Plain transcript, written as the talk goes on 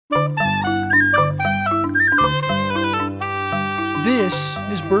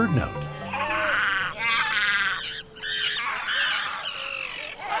is BirdNote.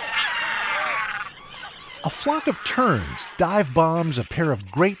 A flock of terns dive bombs a pair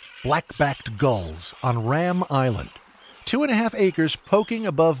of great black-backed gulls on Ram Island, 2.5 acres poking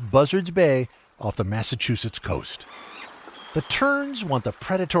above Buzzards Bay off the Massachusetts coast. The terns want the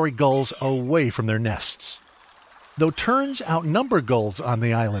predatory gulls away from their nests. Though terns outnumber gulls on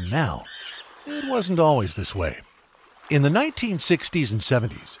the island now, it wasn't always this way. In the 1960s and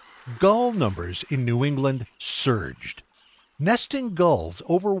 70s, gull numbers in New England surged. Nesting gulls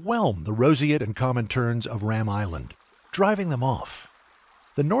overwhelmed the roseate and common terns of Ram Island, driving them off.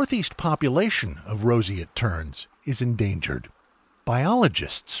 The northeast population of roseate terns is endangered.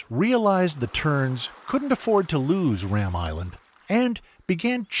 Biologists realized the terns couldn't afford to lose Ram Island and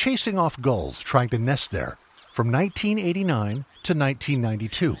began chasing off gulls trying to nest there from 1989 to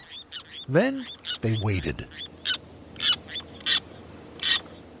 1992. Then they waited.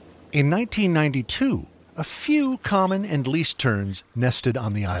 In 1992, a few common and least terns nested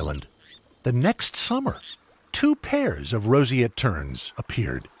on the island. The next summer, 2 pairs of roseate terns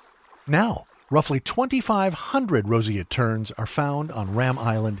appeared. Now, roughly 2,500 roseate terns are found on Ram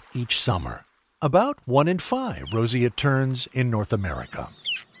Island each summer. About 1 in 5 roseate terns in North America.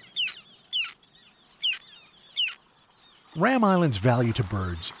 Ram Island's value to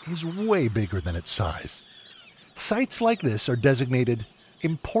birds is way bigger than its size. Sites like this are designated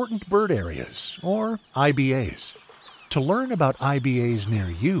Important Bird Areas, or IBAs. To learn about IBAs near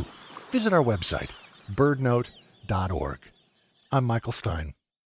you, visit our website, birdnote.org. I'm Michael Stein.